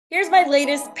Here's my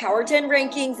latest Power 10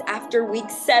 rankings after week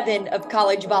 7 of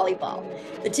college volleyball.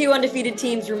 The two undefeated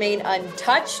teams remain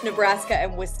untouched. Nebraska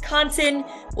and Wisconsin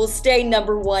will stay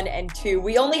number 1 and 2.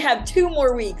 We only have 2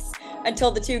 more weeks until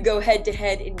the two go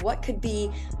head-to-head in what could be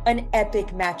an epic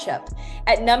matchup.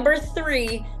 At number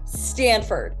 3,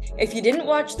 Stanford. If you didn't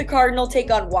watch the Cardinal take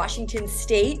on Washington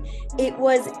State, it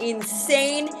was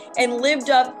insane and lived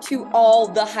up to all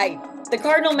the hype. The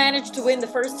Cardinal managed to win the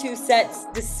first 2 sets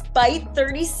despite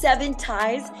 37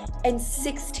 ties and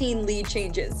 16 lead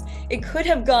changes. It could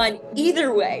have gone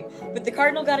either way, but the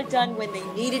Cardinal got it done when they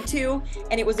needed to,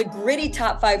 and it was a gritty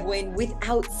top 5 win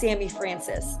without Sammy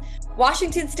Francis.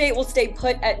 Washington State will stay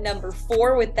put at number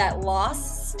 4 with that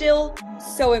loss. Still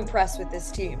so impressed with this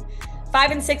team.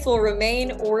 5 and 6 will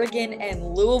remain Oregon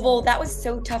and Louisville. That was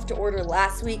so tough to order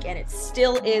last week, and it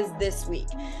still is this week.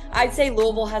 I'd say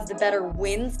Louisville has the better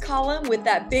wins column with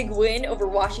that big win over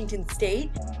Washington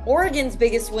State. Oregon's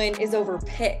biggest win is over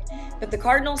Pitt, but the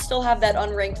Cardinals still have that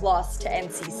unranked loss to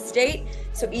NC State,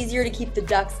 so easier to keep the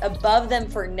Ducks above them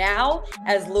for now,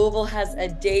 as Louisville has a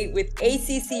date with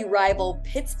ACC rival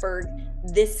Pittsburgh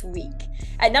this week.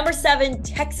 At number 7,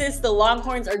 Texas, the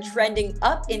Longhorns are trending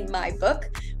up in my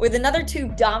book, with another 2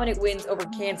 dominant wins over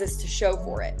Kansas to show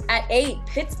for it. At 8,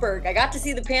 Pittsburgh. I got to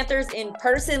see the Panthers in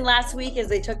person last week as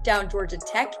they took down Georgia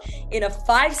Tech in a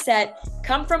 5-set,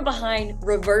 come-from-behind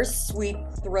reverse sweep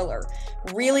thriller.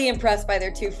 Really impressed by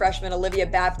their 2 freshmen, Olivia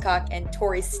Babcock and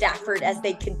Tori Stafford, as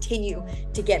they continue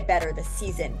to get better this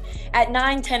season. At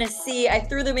 9, Tennessee. I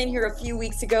threw them in here a few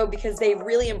weeks ago because they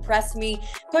really impressed me.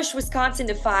 Pushed Wisconsin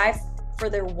to 5 for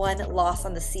their 1 loss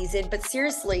on the season, but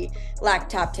seriously lack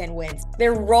top 10 wins.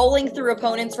 They're rolling through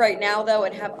opponents right now, though,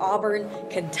 and have Auburn,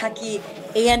 Kentucky,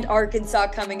 and Arkansas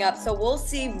coming up, so we'll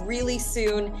see really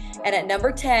soon. And at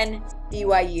number 10,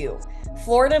 BYU.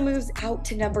 Florida moves out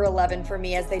to number 11 for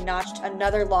me as they notched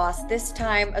another loss, this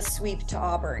time a sweep to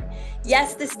Auburn.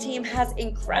 Yes, this team has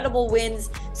incredible wins,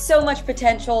 so much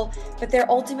potential, but they're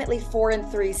ultimately 4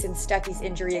 and 3 since Stuckey's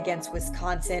injury against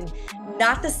Wisconsin.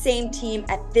 Not the same team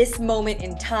at this moment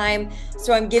in time,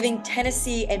 so I'm giving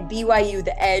Tennessee and BYU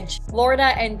the edge.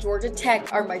 Florida and Georgia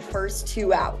Tech are my first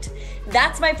 2 out.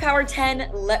 That's my Power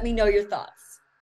 10. Let me know your thoughts.